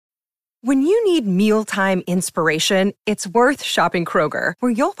When you need mealtime inspiration, it's worth shopping Kroger,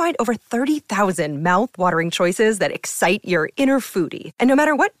 where you'll find over 30,000 mouth-watering choices that excite your inner foodie. And no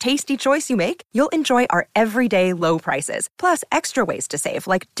matter what tasty choice you make, you'll enjoy our everyday low prices, plus extra ways to save,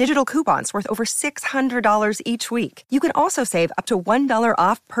 like digital coupons worth over $600 each week. You can also save up to $1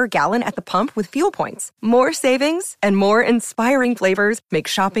 off per gallon at the pump with fuel points. More savings and more inspiring flavors make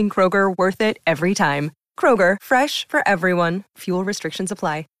shopping Kroger worth it every time. Kroger, fresh for everyone. Fuel restrictions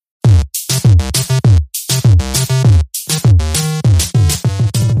apply.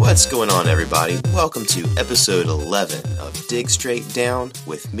 What's going on, everybody? Welcome to episode 11 of Dig Straight Down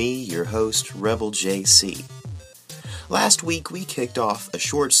with me, your host, Rebel JC. Last week, we kicked off a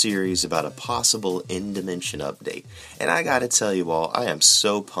short series about a possible End Dimension update, and I gotta tell you all, I am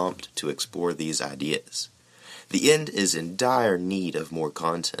so pumped to explore these ideas. The End is in dire need of more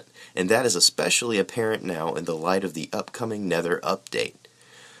content, and that is especially apparent now in the light of the upcoming Nether update.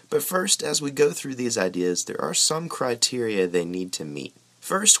 But first, as we go through these ideas, there are some criteria they need to meet.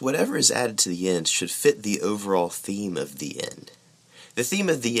 First, whatever is added to the End should fit the overall theme of the End. The theme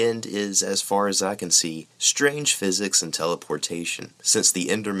of the End is, as far as I can see, strange physics and teleportation, since the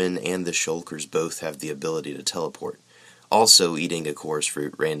Endermen and the Shulkers both have the ability to teleport. Also, eating a chorus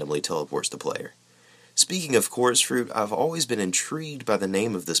fruit randomly teleports the player. Speaking of chorus fruit, I've always been intrigued by the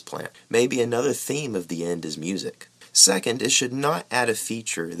name of this plant. Maybe another theme of the End is music. Second, it should not add a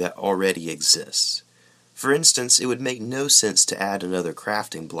feature that already exists. For instance, it would make no sense to add another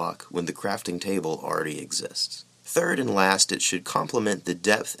crafting block when the crafting table already exists. Third and last, it should complement the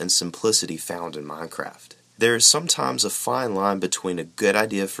depth and simplicity found in Minecraft. There is sometimes a fine line between a good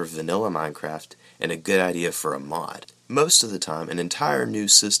idea for vanilla Minecraft and a good idea for a mod. Most of the time, an entire new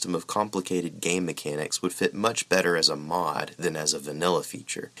system of complicated game mechanics would fit much better as a mod than as a vanilla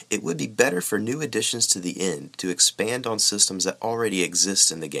feature. It would be better for new additions to the End to expand on systems that already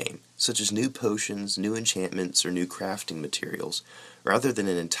exist in the game, such as new potions, new enchantments, or new crafting materials, rather than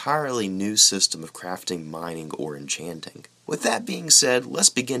an entirely new system of crafting, mining, or enchanting. With that being said, let's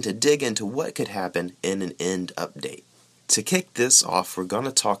begin to dig into what could happen in an End update. To kick this off, we're going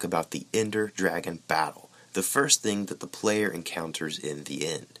to talk about the Ender Dragon battle, the first thing that the player encounters in the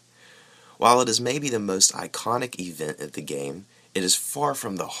End. While it is maybe the most iconic event of the game, it is far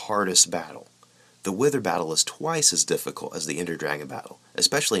from the hardest battle. The Wither battle is twice as difficult as the Ender Dragon battle,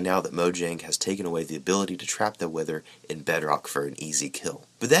 especially now that Mojang has taken away the ability to trap the Wither in Bedrock for an easy kill.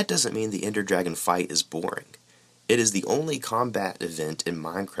 But that doesn't mean the Ender Dragon fight is boring. It is the only combat event in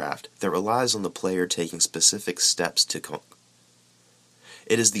Minecraft that relies on the player taking specific steps to complete.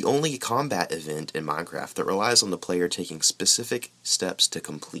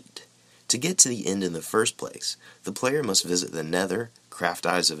 To get to the End in the first place, the player must visit the Nether, craft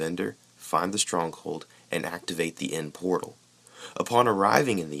Eyes of Ender, find the stronghold, and activate the End portal. Upon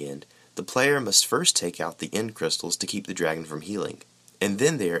arriving in the End, the player must first take out the End crystals to keep the dragon from healing, and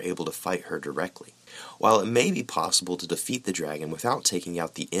then they are able to fight her directly. While it may be possible to defeat the dragon without taking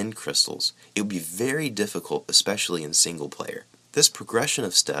out the End crystals, it would be very difficult, especially in single player. This progression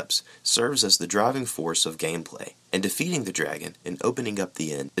of steps serves as the driving force of gameplay, and defeating the dragon and opening up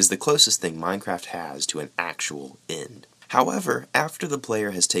the End is the closest thing Minecraft has to an actual End. However, after the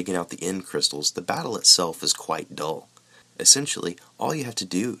player has taken out the End crystals, the battle itself is quite dull. Essentially, all you have to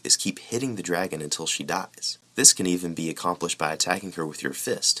do is keep hitting the dragon until she dies. This can even be accomplished by attacking her with your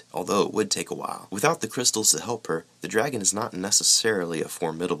fist, although it would take a while. Without the crystals to help her, the dragon is not necessarily a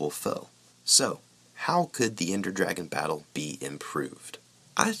formidable foe. So, how could the Ender Dragon battle be improved?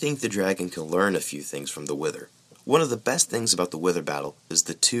 I think the dragon can learn a few things from the Wither. One of the best things about the Wither battle is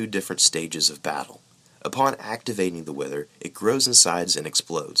the two different stages of battle. Upon activating the Wither, it grows in size and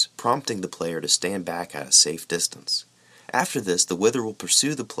explodes, prompting the player to stand back at a safe distance. After this, the Wither will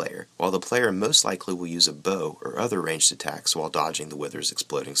pursue the player, while the player most likely will use a bow or other ranged attacks while dodging the Wither's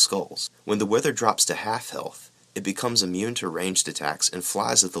exploding skulls. When the Wither drops to half health, it becomes immune to ranged attacks and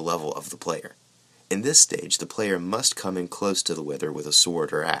flies at the level of the player. In this stage, the player must come in close to the Wither with a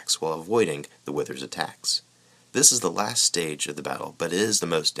sword or axe while avoiding the Wither's attacks. This is the last stage of the battle, but it is the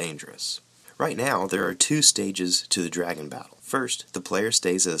most dangerous. Right now, there are two stages to the dragon battle. First, the player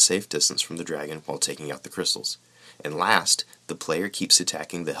stays at a safe distance from the dragon while taking out the crystals. And last, the player keeps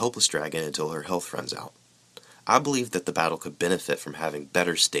attacking the helpless dragon until her health runs out. I believe that the battle could benefit from having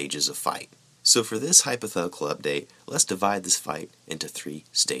better stages of fight. So for this hypothetical update, let's divide this fight into 3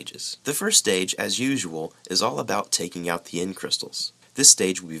 stages. The first stage, as usual, is all about taking out the End crystals. This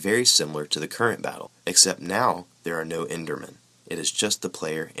stage will be very similar to the current battle, except now there are no Endermen. It is just the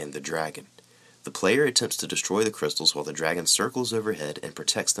player and the dragon. The player attempts to destroy the crystals while the dragon circles overhead and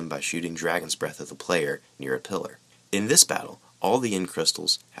protects them by shooting dragon's breath at the player near a pillar. In this battle, All the end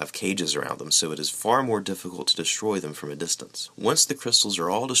crystals have cages around them, so it is far more difficult to destroy them from a distance. Once the crystals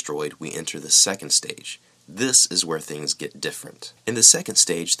are all destroyed, we enter the second stage. This is where things get different. In the second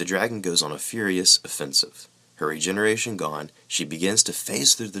stage, the dragon goes on a furious offensive. Her regeneration gone, she begins to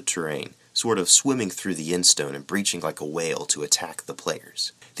phase through the terrain, sort of swimming through the end stone and breaching like a whale to attack the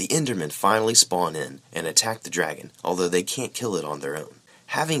players. The Endermen finally spawn in and attack the dragon, although they can't kill it on their own.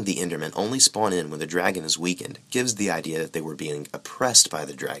 Having the Endermen only spawn in when the dragon is weakened gives the idea that they were being oppressed by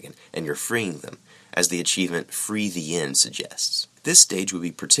the dragon and you're freeing them, as the achievement Free the End suggests. This stage would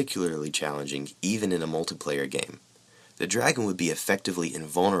be particularly challenging even in a multiplayer game. The dragon would be effectively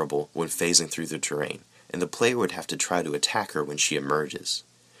invulnerable when phasing through the terrain, and the player would have to try to attack her when she emerges.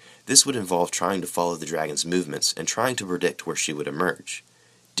 This would involve trying to follow the dragon's movements and trying to predict where she would emerge.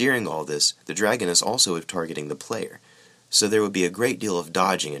 During all this, the dragon is also targeting the player, so there would be a great deal of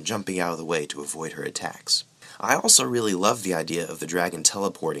dodging and jumping out of the way to avoid her attacks. I also really love the idea of the dragon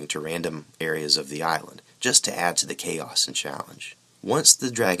teleporting to random areas of the island, just to add to the chaos and challenge. Once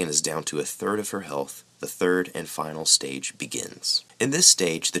the dragon is down to a third of her health, the third and final stage begins. In this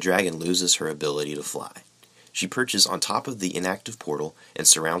stage, the dragon loses her ability to fly. She perches on top of the inactive portal and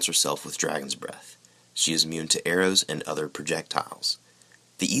surrounds herself with dragon's breath. She is immune to arrows and other projectiles.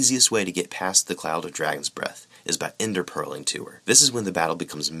 The easiest way to get past the cloud of dragon's breath is by ender pearling to her. This is when the battle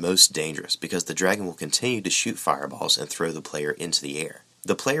becomes most dangerous because the dragon will continue to shoot fireballs and throw the player into the air.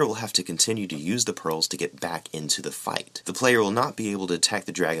 The player will have to continue to use the pearls to get back into the fight. The player will not be able to attack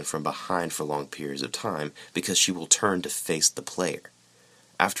the dragon from behind for long periods of time because she will turn to face the player.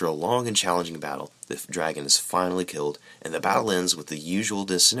 After a long and challenging battle, the dragon is finally killed, and the battle ends with the usual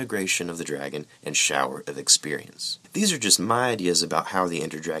disintegration of the dragon and shower of experience. These are just my ideas about how the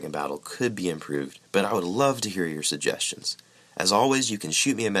Ender Dragon battle could be improved, but I would love to hear your suggestions. As always, you can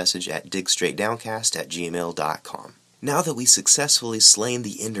shoot me a message at digstraightdowncast@gmail.com. Now that we successfully slain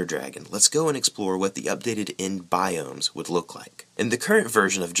the Ender Dragon, let's go and explore what the updated End biomes would look like. In the current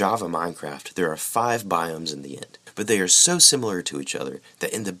version of Java Minecraft, there are 5 biomes in the End, but they are so similar to each other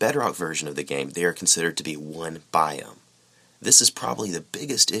that in the Bedrock version of the game, they are considered to be one biome. This is probably the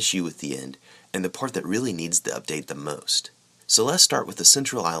biggest issue with the End, and the part that really needs the update the most. So let's start with the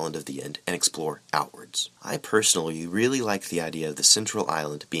central island of the End and explore outwards. I personally really like the idea of the central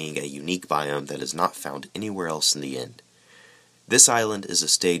island being a unique biome that is not found anywhere else in the End. This island is a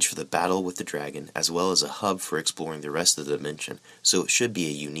stage for the battle with the dragon as well as a hub for exploring the rest of the dimension, so it should be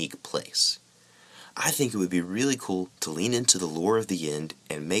a unique place. I think it would be really cool to lean into the lore of the End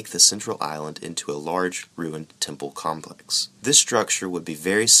and make the central island into a large ruined temple complex. This structure would be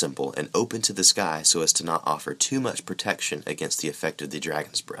very simple and open to the sky so as to not offer too much protection against the effect of the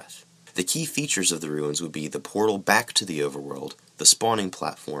dragon's breath. The key features of the ruins would be the portal back to the overworld, the spawning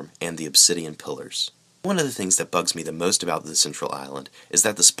platform, and the obsidian pillars. One of the things that bugs me the most about the central island is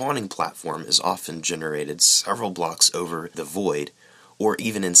that the spawning platform is often generated several blocks over the void or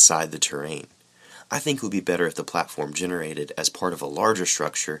even inside the terrain. I think it would be better if the platform generated as part of a larger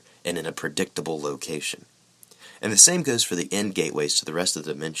structure and in a predictable location. And the same goes for the end gateways to the rest of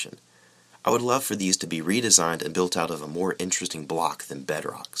the dimension. I would love for these to be redesigned and built out of a more interesting block than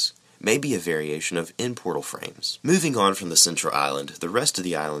bedrocks. Maybe a variation of end portal frames. Moving on from the central island, the rest of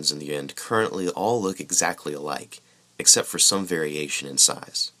the islands in the End currently all look exactly alike, except for some variation in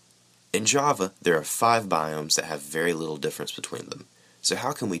size. In Java, there are 5 biomes that have very little difference between them. So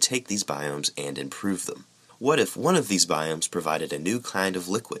how can we take these biomes and improve them? What if one of these biomes provided a new kind of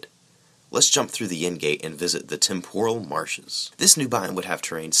liquid? Let's jump through the end gate and visit the temporal marshes. This new biome would have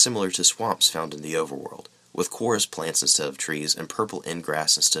terrain similar to swamps found in the overworld, with chorus plants instead of trees and purple end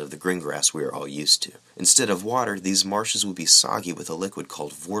grass instead of the green grass we are all used to. Instead of water, these marshes would be soggy with a liquid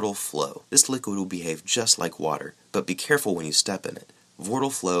called Vortal Flow. This liquid will behave just like water, but be careful when you step in it.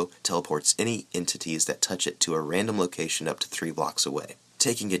 Vortal Flow teleports any entities that touch it to a random location up to 3 blocks away.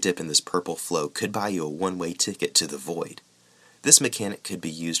 Taking a dip in this purple flow could buy you a one-way ticket to the void. This mechanic could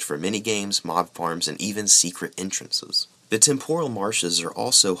be used for minigames, mob farms, and even secret entrances. The temporal marshes are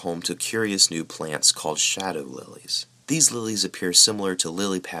also home to curious new plants called shadow lilies. These lilies appear similar to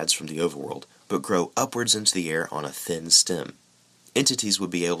lily pads from the overworld, but grow upwards into the air on a thin stem. Entities would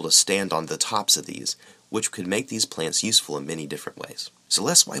be able to stand on the tops of these, which could make these plants useful in many different ways. So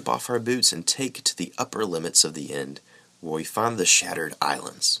let's wipe off our boots and take it to the upper limits of the End, where we find the Shattered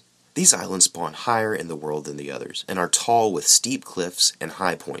Islands. These islands spawn higher in the world than the others, and are tall with steep cliffs and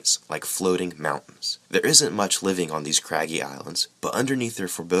high points, like floating mountains. There isn't much living on these craggy islands, but underneath their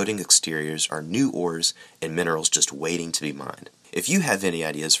foreboding exteriors are new ores and minerals just waiting to be mined. If you have any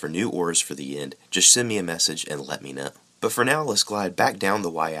ideas for new ores for the End, just send me a message and let me know. But for now, let's glide back down the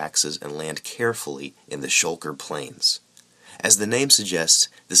y-axis and land carefully in the Shulker Plains. As the name suggests,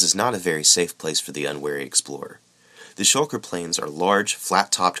 this is not a very safe place for the unwary explorer. The Shulker Plains are large,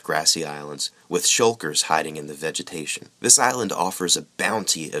 flat-topped grassy islands with shulkers hiding in the vegetation. This island offers a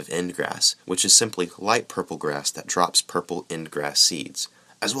bounty of endgrass, which is simply light purple grass that drops purple endgrass seeds,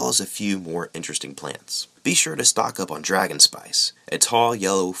 as well as a few more interesting plants. Be sure to stock up on dragon spice, a tall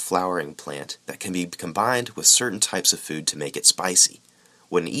yellow flowering plant that can be combined with certain types of food to make it spicy.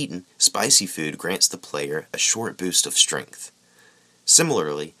 When eaten, spicy food grants the player a short boost of strength.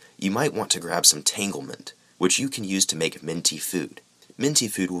 Similarly, you might want to grab some tanglement, which you can use to make minty food. Minty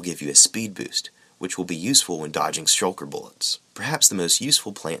food will give you a speed boost, which will be useful when dodging shulker bullets. Perhaps the most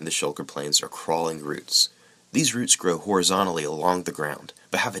useful plant in the Shulker Plains are crawling roots. These roots grow horizontally along the ground,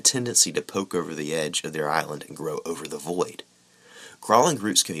 but have a tendency to poke over the edge of their island and grow over the void. Crawling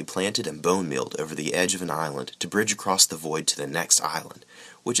roots can be planted and bone mealed over the edge of an island to bridge across the void to the next island,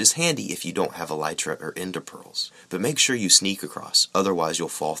 which is handy if you don't have elytra or ender pearls. But make sure you sneak across, otherwise you'll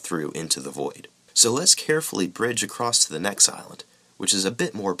fall through into the void. So let's carefully bridge across to the next island, which is a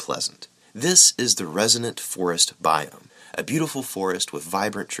bit more pleasant. This is the Resonant Forest Biome, a beautiful forest with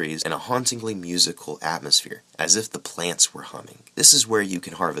vibrant trees and a hauntingly musical atmosphere, as if the plants were humming. This is where you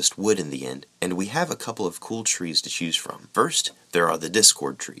can harvest wood in the end, and we have a couple of cool trees to choose from. First, there are the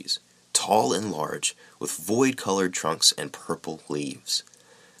Discord trees, tall and large, with void-colored trunks and purple leaves.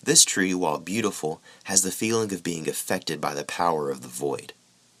 This tree, while beautiful, has the feeling of being affected by the power of the void.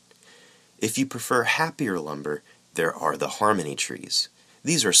 If you prefer happier lumber, there are the Harmony trees.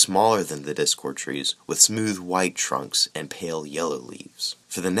 These are smaller than the Discord trees, with smooth white trunks and pale yellow leaves.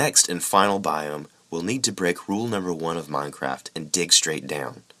 For the next and final biome, we'll need to break rule number 1 of Minecraft and dig straight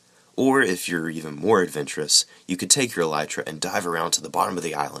down. Or, if you're even more adventurous, you could take your elytra and dive around to the bottom of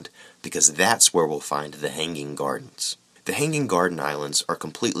the island, because that's where we'll find the Hanging Gardens. The Hanging Garden Islands are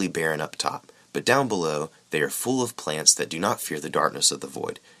completely barren up top, but down below, they are full of plants that do not fear the darkness of the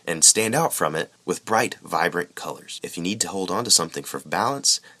void, and stand out from it with bright, vibrant colors. If you need to hold on to something for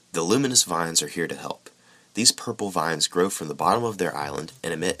balance, the luminous vines are here to help. These purple vines grow from the bottom of their island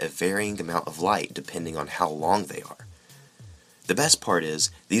and emit a varying amount of light depending on how long they are. The best part is,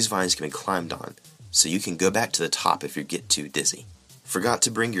 these vines can be climbed on, so you can go back to the top if you get too dizzy. Forgot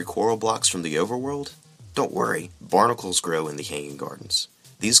to bring your coral blocks from the overworld? Don't worry, barnacles grow in the Hanging Gardens.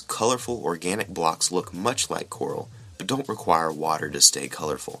 These colorful organic blocks look much like coral, but don't require water to stay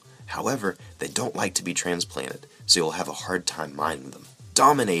colorful. However, they don't like to be transplanted, so you'll have a hard time mining them.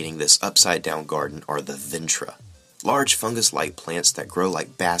 Dominating this upside-down garden are the Ventra, large fungus-like plants that grow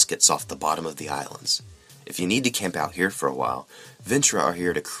like baskets off the bottom of the islands. If you need to camp out here for a while, Ventra are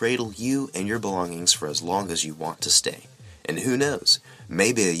here to cradle you and your belongings for as long as you want to stay. And who knows,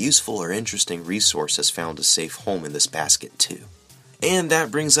 maybe a useful or interesting resource has found a safe home in this basket too. And that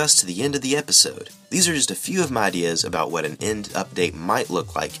brings us to the end of the episode. These are just a few of my ideas about what an end update might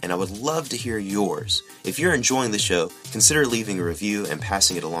look like, and I would love to hear yours. If you're enjoying the show, consider leaving a review and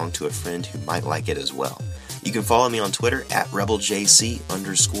passing it along to a friend who might like it as well. You can follow me on Twitter at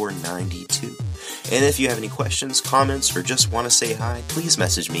RebelJC_92. And if you have any questions, comments, or just want to say hi, please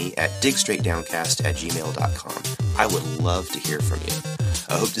message me at digstraightdowncast@gmail.com. I would love to hear from you.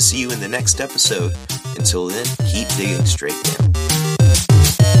 I hope to see you in the next episode. Until then, keep digging straight down.